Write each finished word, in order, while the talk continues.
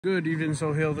Good evening,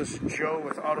 Sohil. This is Joe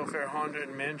with Autofair Honda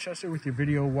in Manchester with your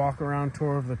video walk around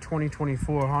tour of the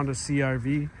 2024 Honda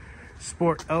CRV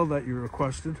Sport L that you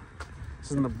requested. It's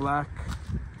in the black.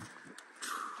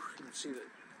 You can see the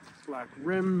black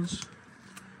rims.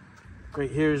 Right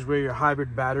here is where your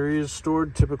hybrid battery is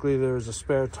stored. Typically there's a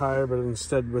spare tire, but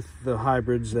instead with the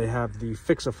hybrids they have the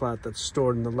fix-a-flat that's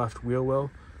stored in the left wheel well.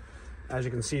 As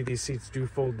you can see, these seats do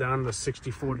fold down to a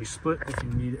 60-40 split if you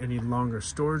need any longer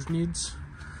storage needs.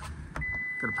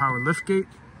 Got a power lift gate.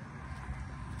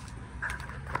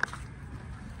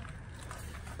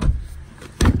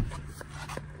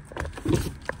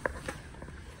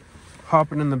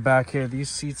 Hopping in the back here, these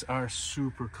seats are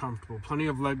super comfortable. Plenty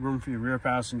of leg room for your rear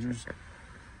passengers. It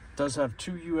does have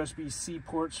two USB-C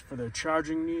ports for their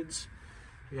charging needs.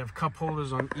 You have cup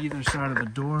holders on either side of the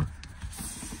door,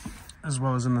 as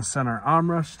well as in the center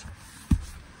armrest.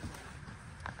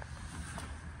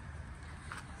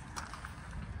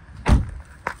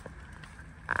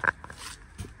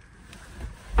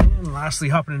 And lastly,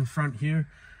 hopping in front here,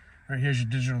 right here's your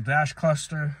digital dash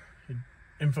cluster, your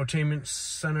infotainment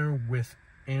center with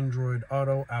Android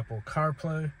Auto, Apple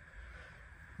CarPlay.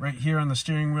 Right here on the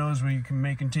steering wheel is where you can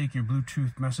make and take your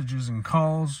Bluetooth messages and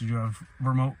calls. You have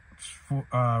remote for,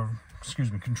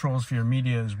 controls for your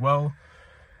media as well.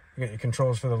 You got your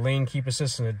controls for the lane keep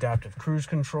assist and adaptive cruise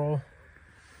control.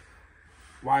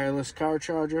 Wireless car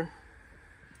charger.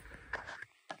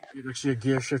 Next to your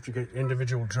gear shift, you got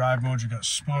individual drive modes. You got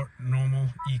sport, normal,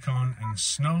 econ, and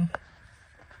snow.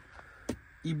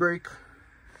 E-brake.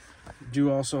 You do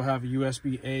also have a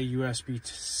USB-A,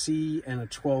 USB-C, and a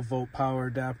 12-volt power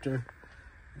adapter.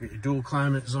 You got your dual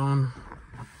climate zone,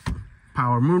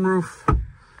 power moonroof,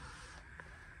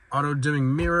 auto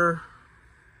dimming mirror.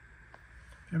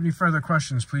 If you have any further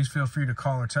questions, please feel free to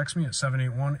call or text me at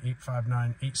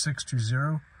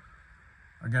 781-859-8620.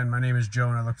 Again, my name is Joe,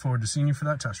 and I look forward to seeing you for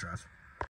that test drive.